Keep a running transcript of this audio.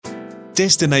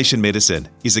Destination Medicine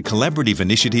is a collaborative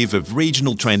initiative of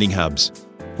regional training hubs.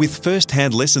 With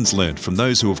first-hand lessons learned from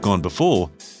those who have gone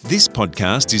before, this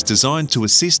podcast is designed to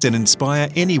assist and inspire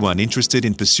anyone interested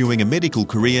in pursuing a medical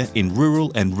career in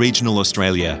rural and regional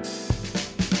Australia.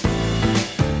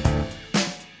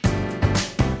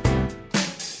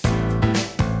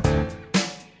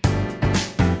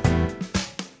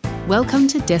 Welcome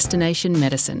to Destination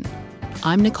Medicine.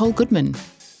 I'm Nicole Goodman.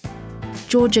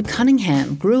 Georgia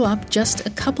Cunningham grew up just a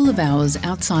couple of hours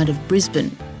outside of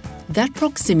Brisbane. That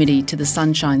proximity to the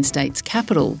Sunshine State's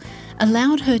capital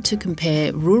allowed her to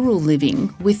compare rural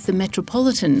living with the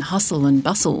metropolitan hustle and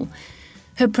bustle.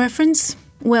 Her preference?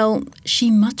 Well,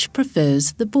 she much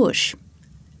prefers the bush.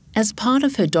 As part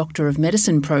of her Doctor of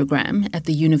Medicine program at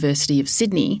the University of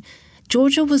Sydney,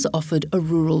 Georgia was offered a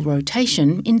rural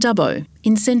rotation in Dubbo,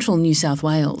 in central New South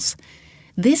Wales.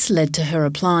 This led to her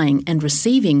applying and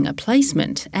receiving a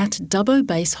placement at Dubbo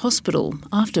Base Hospital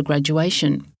after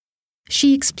graduation.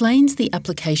 She explains the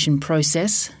application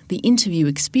process, the interview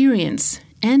experience,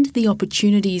 and the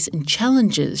opportunities and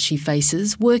challenges she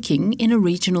faces working in a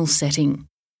regional setting.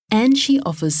 And she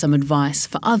offers some advice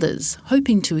for others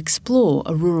hoping to explore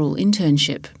a rural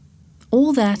internship.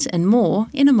 All that and more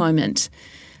in a moment.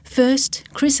 First,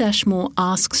 Chris Ashmore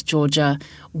asks Georgia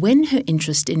when her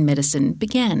interest in medicine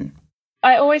began.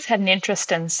 I always had an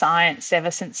interest in science ever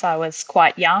since I was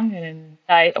quite young, and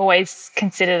I always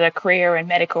considered a career in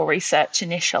medical research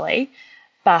initially.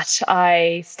 But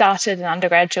I started an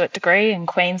undergraduate degree in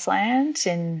Queensland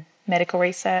in medical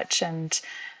research and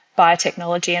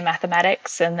biotechnology and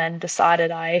mathematics, and then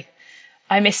decided I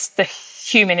missed the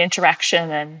human interaction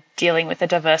and dealing with the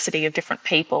diversity of different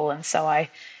people, and so I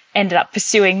ended up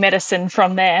pursuing medicine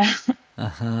from there.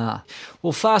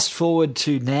 Well, fast forward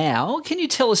to now. Can you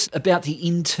tell us about the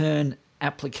intern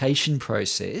application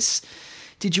process?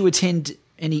 Did you attend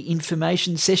any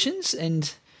information sessions,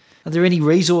 and are there any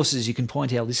resources you can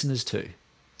point our listeners to?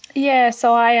 Yeah,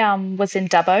 so I was in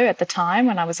Dubbo at the time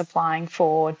when I was applying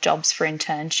for jobs for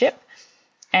internship,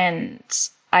 and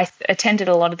I attended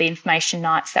a lot of the information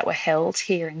nights that were held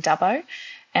here in Dubbo.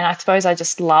 And I suppose I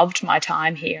just loved my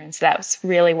time here, and so that was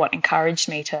really what encouraged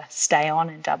me to stay on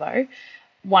in Dubbo.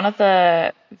 One of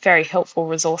the very helpful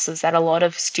resources that a lot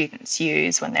of students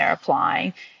use when they're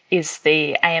applying is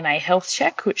the AMA Health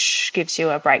Check, which gives you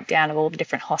a breakdown of all the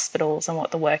different hospitals and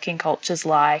what the working culture's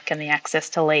like and the access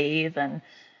to leave. And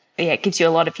it gives you a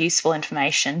lot of useful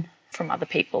information from other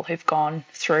people who've gone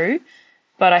through.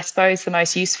 But I suppose the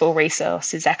most useful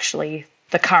resource is actually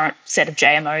the current set of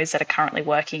JMOs that are currently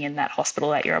working in that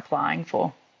hospital that you're applying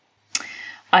for.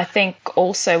 I think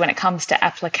also when it comes to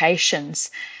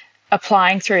applications,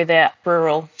 applying through the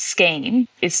rural scheme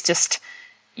is just,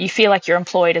 you feel like you're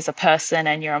employed as a person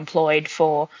and you're employed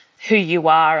for who you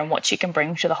are and what you can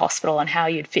bring to the hospital and how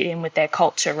you'd fit in with their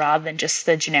culture, rather than just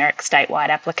the generic statewide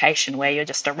application where you're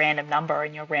just a random number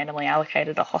and you're randomly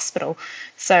allocated a hospital.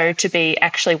 So to be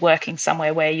actually working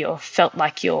somewhere where you're felt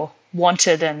like you're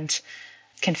wanted and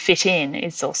can fit in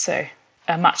is also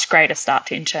a much greater start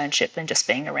to internship than just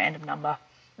being a random number.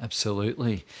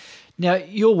 Absolutely. Now,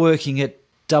 you're working at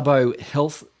Dubbo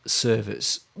Health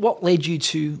Service. What led you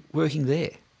to working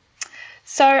there?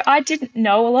 So I didn't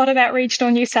know a lot about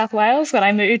regional New South Wales when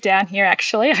I moved down here,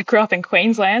 actually. I grew up in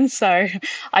Queensland, so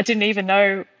I didn't even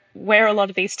know where a lot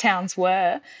of these towns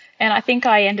were. And I think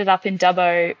I ended up in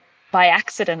Dubbo by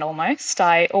accident almost.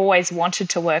 I always wanted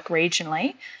to work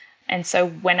regionally. And so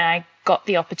when I got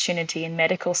the opportunity in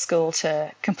medical school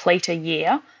to complete a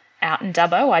year out in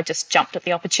Dubbo, I just jumped at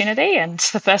the opportunity. And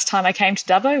the first time I came to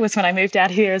Dubbo was when I moved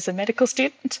out here as a medical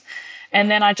student. And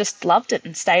then I just loved it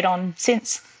and stayed on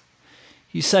since.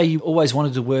 You say you always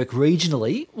wanted to work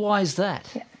regionally. Why is that?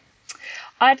 Yeah.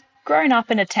 I'd grown up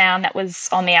in a town that was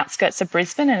on the outskirts of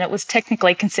Brisbane, and it was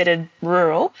technically considered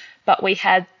rural, but we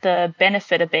had the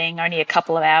benefit of being only a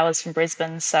couple of hours from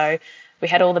Brisbane, so we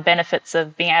had all the benefits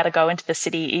of being able to go into the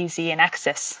city easy and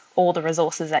access all the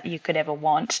resources that you could ever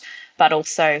want, but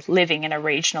also living in a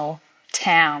regional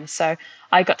town. So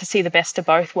I got to see the best of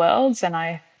both worlds, and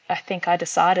I think I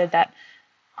decided that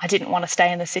I didn't want to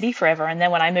stay in the city forever. And then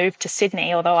when I moved to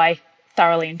Sydney, although I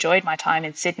thoroughly enjoyed my time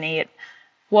in Sydney, it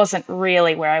wasn't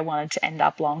really where I wanted to end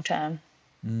up long term.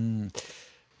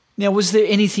 Now, was there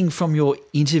anything from your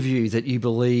interview that you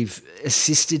believe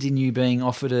assisted in you being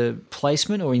offered a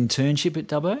placement or internship at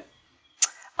Dubbo?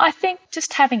 I think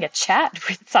just having a chat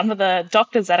with some of the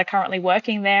doctors that are currently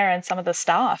working there and some of the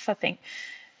staff. I think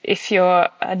if you're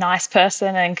a nice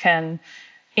person and can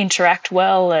interact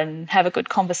well and have a good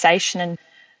conversation, and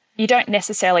you don't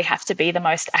necessarily have to be the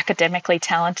most academically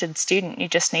talented student. You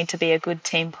just need to be a good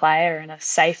team player and a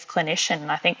safe clinician.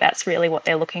 And I think that's really what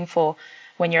they're looking for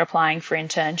when you're applying for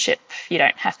internship. You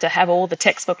don't have to have all the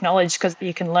textbook knowledge because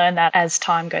you can learn that as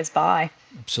time goes by.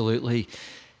 Absolutely.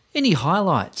 Any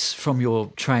highlights from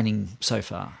your training so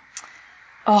far?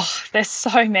 Oh, there's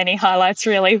so many highlights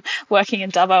really working in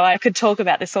Dubbo. I could talk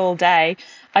about this all day.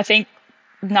 I think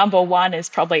number one is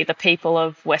probably the people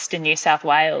of Western New South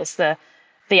Wales, the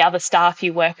other staff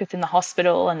you work with in the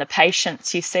hospital and the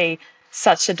patients. You see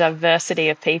such a diversity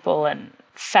of people and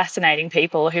fascinating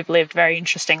people who've lived very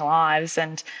interesting lives,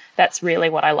 and that's really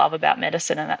what I love about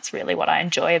medicine, and that's really what I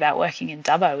enjoy about working in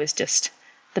Dubbo is just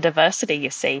the diversity you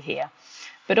see here.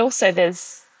 But also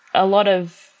there's a lot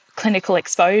of clinical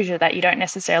exposure that you don't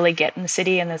necessarily get in the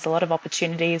city, and there's a lot of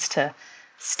opportunities to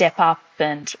step up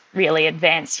and really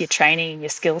advance your training and your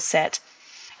skill set.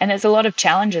 And there's a lot of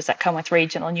challenges that come with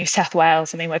regional New South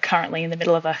Wales. I mean, we're currently in the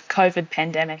middle of a COVID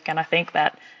pandemic, and I think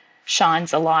that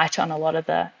shines a light on a lot of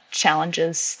the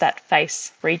challenges that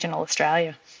face regional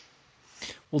Australia.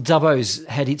 Well, Dubbo's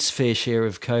had its fair share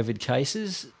of COVID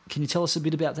cases. Can you tell us a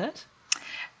bit about that?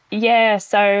 Yeah,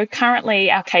 so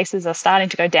currently our cases are starting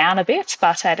to go down a bit,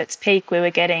 but at its peak we were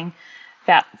getting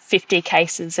about 50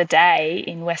 cases a day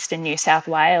in Western New South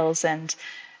Wales, and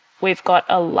we've got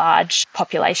a large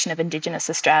population of Indigenous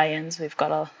Australians. We've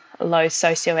got a low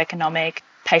socioeconomic,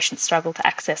 patients struggle to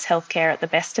access healthcare at the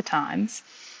best of times.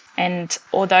 And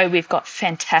although we've got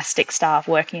fantastic staff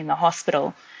working in the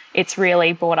hospital, it's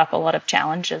really brought up a lot of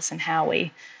challenges in how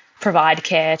we provide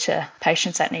care to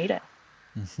patients that need it.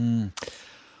 Mm-hmm.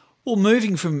 Well,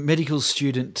 moving from medical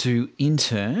student to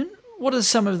intern, what are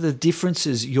some of the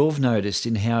differences you've noticed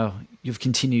in how you've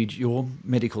continued your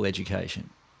medical education?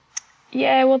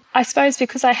 Yeah, well, I suppose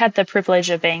because I had the privilege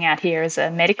of being out here as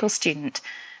a medical student,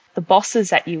 the bosses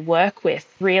that you work with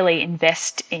really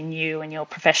invest in you and your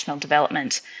professional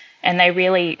development, and they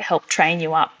really help train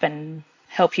you up and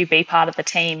help you be part of the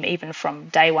team even from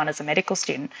day one as a medical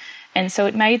student. And so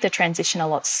it made the transition a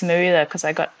lot smoother because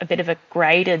I got a bit of a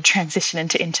graded transition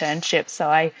into internship. So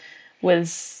I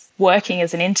was working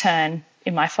as an intern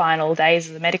in my final days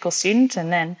as a medical student,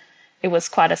 and then it was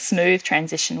quite a smooth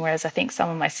transition, whereas I think some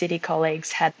of my city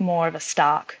colleagues had more of a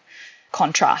stark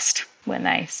contrast when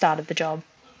they started the job.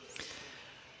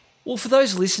 Well, for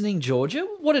those listening, Georgia,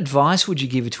 what advice would you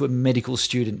give to a medical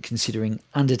student considering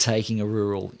undertaking a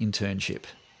rural internship?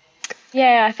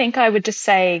 Yeah, I think I would just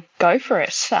say go for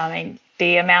it. I mean,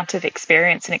 the amount of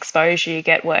experience and exposure you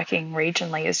get working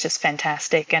regionally is just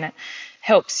fantastic, and it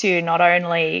helps you not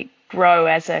only grow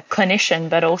as a clinician,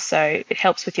 but also it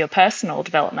helps with your personal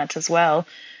development as well.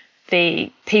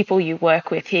 The people you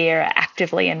work with here are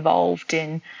actively involved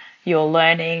in your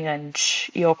learning and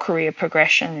your career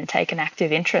progression and take an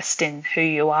active interest in who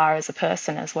you are as a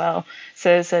person as well. So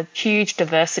there's a huge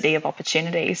diversity of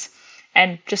opportunities,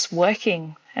 and just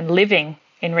working and living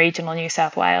in regional New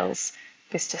South Wales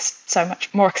is just so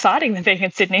much more exciting than being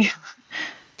in Sydney.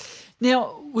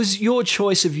 Now, was your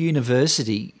choice of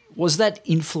university, was that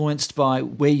influenced by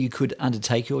where you could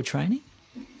undertake your training?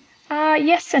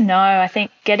 Yes and no. I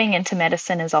think getting into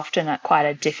medicine is often quite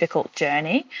a difficult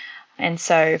journey. And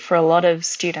so for a lot of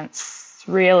students,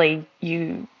 really,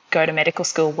 you go to medical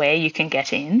school where you can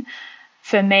get in.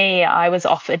 For me, I was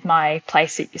offered my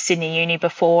place at Sydney Uni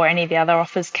before any of the other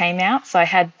offers came out. So I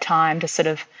had time to sort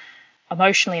of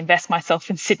emotionally invest myself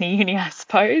in Sydney Uni, I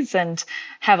suppose, and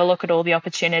have a look at all the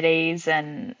opportunities,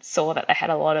 and saw that they had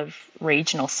a lot of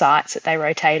regional sites that they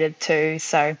rotated to.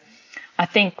 So I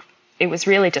think it was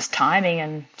really just timing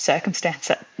and circumstance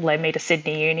that led me to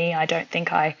Sydney Uni. I don't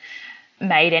think I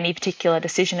made any particular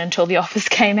decision until the offers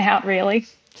came out, really.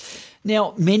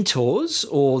 Now, mentors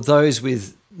or those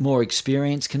with more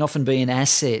experience can often be an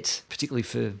asset, particularly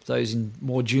for those in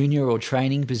more junior or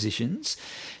training positions.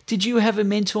 Did you have a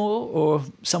mentor or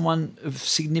someone of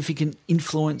significant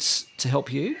influence to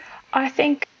help you? I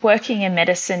think working in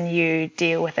medicine, you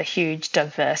deal with a huge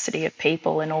diversity of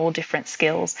people and all different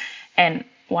skills. And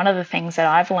one of the things that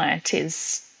I've learnt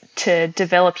is to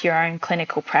develop your own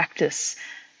clinical practice.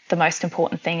 The most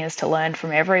important thing is to learn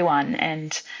from everyone.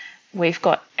 And we've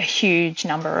got a huge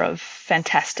number of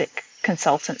fantastic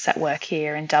consultants that work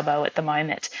here in Dubbo at the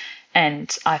moment.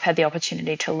 And I've had the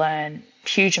opportunity to learn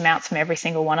huge amounts from every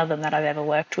single one of them that I've ever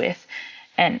worked with.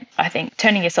 And I think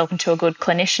turning yourself into a good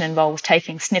clinician involves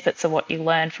taking snippets of what you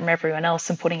learn from everyone else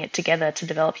and putting it together to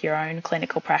develop your own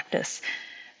clinical practice.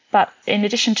 But in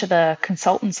addition to the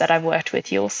consultants that I've worked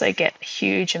with, you also get a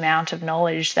huge amount of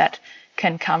knowledge that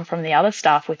can come from the other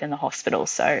staff within the hospital.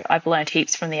 So I've learned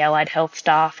heaps from the allied health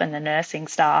staff and the nursing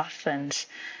staff, and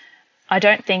I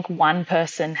don't think one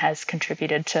person has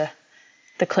contributed to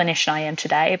the clinician I am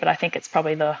today, but I think it's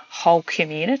probably the whole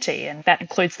community, and that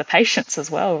includes the patients as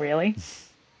well, really.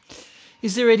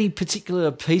 Is there any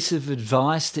particular piece of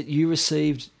advice that you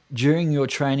received during your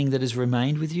training that has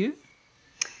remained with you?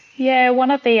 Yeah,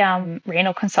 one of the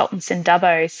renal consultants in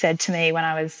Dubbo said to me when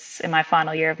I was in my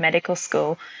final year of medical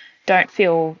school, don't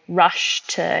feel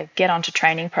rushed to get onto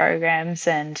training programs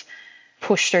and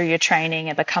push through your training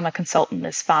and become a consultant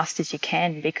as fast as you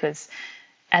can, because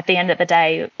at the end of the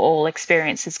day, all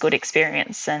experience is good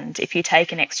experience. And if you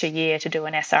take an extra year to do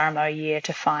an SRMO year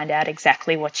to find out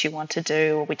exactly what you want to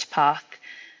do or which path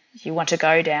you want to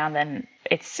go down, then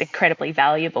it's incredibly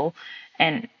valuable.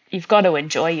 And you've got to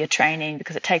enjoy your training,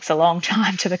 because it takes a long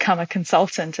time to become a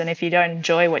consultant. And if you don't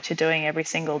enjoy what you're doing every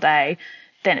single day,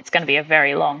 then it's going to be a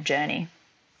very long journey.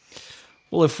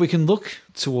 Well, if we can look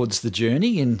towards the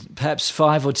journey in perhaps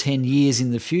 5 or 10 years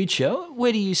in the future,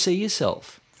 where do you see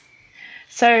yourself?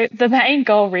 So the main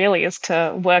goal really is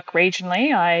to work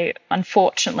regionally.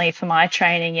 Unfortunately for my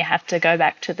training, you have to go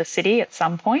back to the city at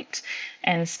some point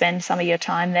and spend some of your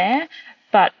time there.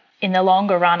 But in the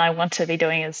longer run, I want to be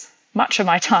doing as much of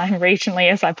my time regionally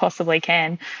as I possibly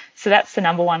can. So that's the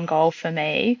number one goal for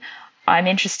me. I'm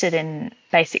interested in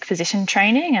basic physician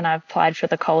training, and I've applied for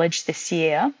the college this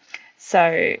year.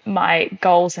 So my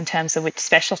goals in terms of which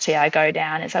specialty I go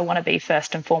down is I want to be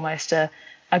first and foremost a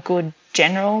good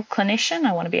general clinician.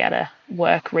 I want to be able to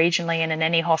work regionally and in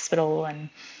any hospital and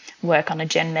work on a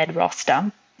gen med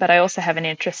roster. But I also have an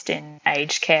interest in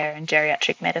aged care and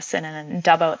geriatric medicine. And in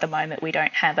Dubbo at the moment, we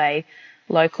don't have a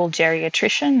local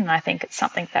geriatrician. And I think it's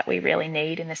something that we really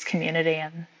need in this community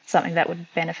and something that would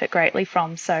benefit greatly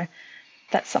from. So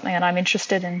that's something that I'm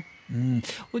interested in.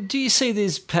 Well, do you see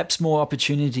there's perhaps more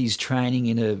opportunities training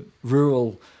in a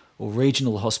rural or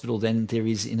regional hospital than there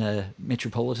is in a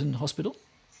metropolitan hospital?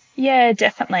 Yeah,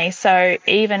 definitely. So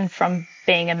even from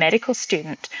being a medical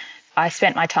student, I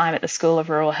spent my time at the School of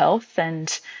Rural Health, and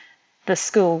the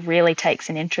school really takes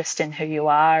an interest in who you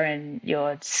are and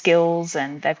your skills,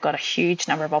 and they've got a huge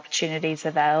number of opportunities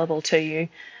available to you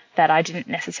that I didn't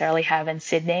necessarily have in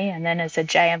Sydney. And then as a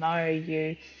JMO,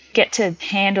 you get to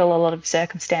handle a lot of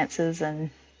circumstances and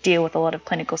deal with a lot of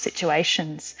clinical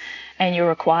situations, and you're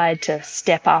required to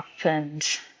step up. And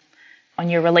on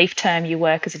your relief term, you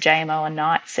work as a JMO on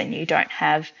nights, and you don't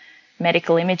have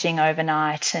medical imaging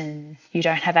overnight, and you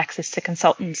don't have access to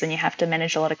consultants, and you have to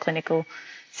manage a lot of clinical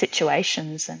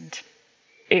situations. And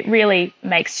it really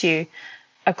makes you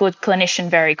a good clinician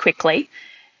very quickly.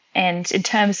 And in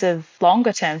terms of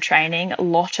longer term training, a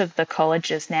lot of the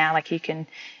colleges now, like you can,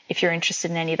 if you're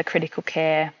interested in any of the critical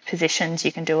care positions,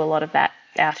 you can do a lot of that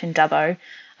out in Dubbo.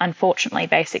 Unfortunately,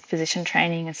 basic physician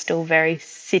training is still very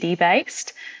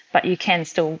city-based, but you can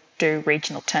still do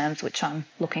regional terms, which I'm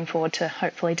looking forward to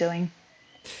hopefully doing.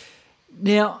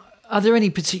 Now, are there any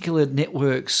particular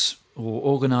networks or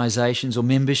organisations or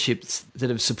memberships that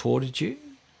have supported you?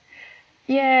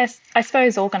 Yes, I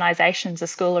suppose organisations, the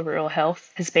School of Rural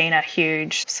Health has been a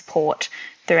huge support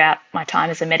throughout my time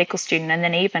as a medical student. And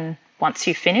then even once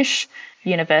you finish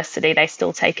university, they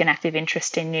still take an active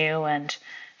interest in you and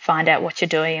find out what you're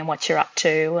doing and what you're up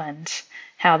to and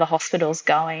how the hospital's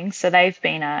going. So they've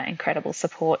been an incredible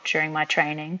support during my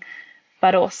training.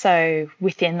 But also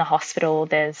within the hospital,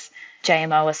 there's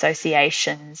JMO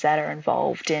associations that are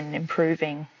involved in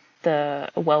improving the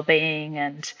well-being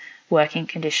and working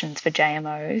conditions for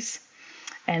JMOs.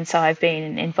 And so I've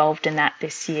been involved in that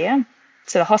this year.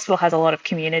 So the hospital has a lot of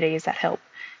communities that help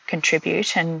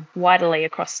contribute, and widely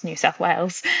across New South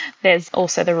Wales, there's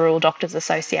also the Rural Doctors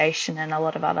Association and a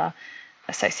lot of other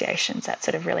associations that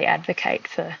sort of really advocate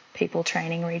for people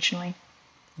training regionally.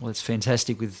 Well, it's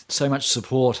fantastic with so much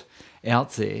support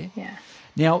out there. Yeah.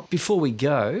 Now, before we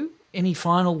go, any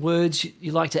final words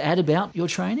you'd like to add about your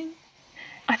training?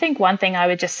 I think one thing I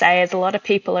would just say is a lot of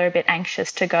people are a bit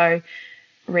anxious to go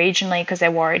regionally because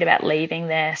they're worried about leaving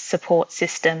their support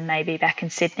system, maybe back in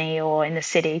Sydney or in the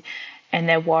city, and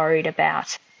they're worried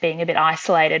about being a bit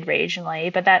isolated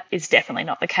regionally. But that is definitely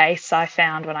not the case. I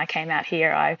found when I came out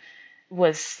here, I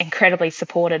was incredibly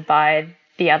supported by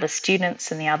the other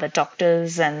students and the other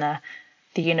doctors and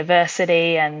the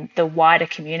university and the wider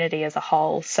community as a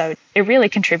whole. So it really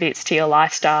contributes to your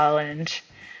lifestyle and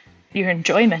your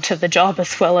enjoyment of the job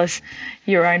as well as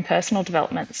your own personal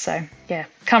development. So yeah,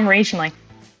 come regionally.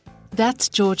 That's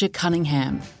Georgia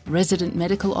Cunningham, Resident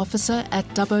Medical Officer at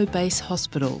Dubbo Base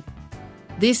Hospital.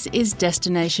 This is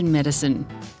Destination Medicine.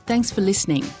 Thanks for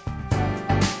listening.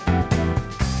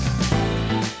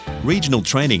 Regional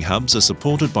training hubs are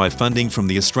supported by funding from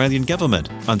the Australian Government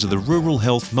under the Rural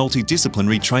Health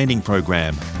Multidisciplinary Training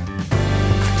Program.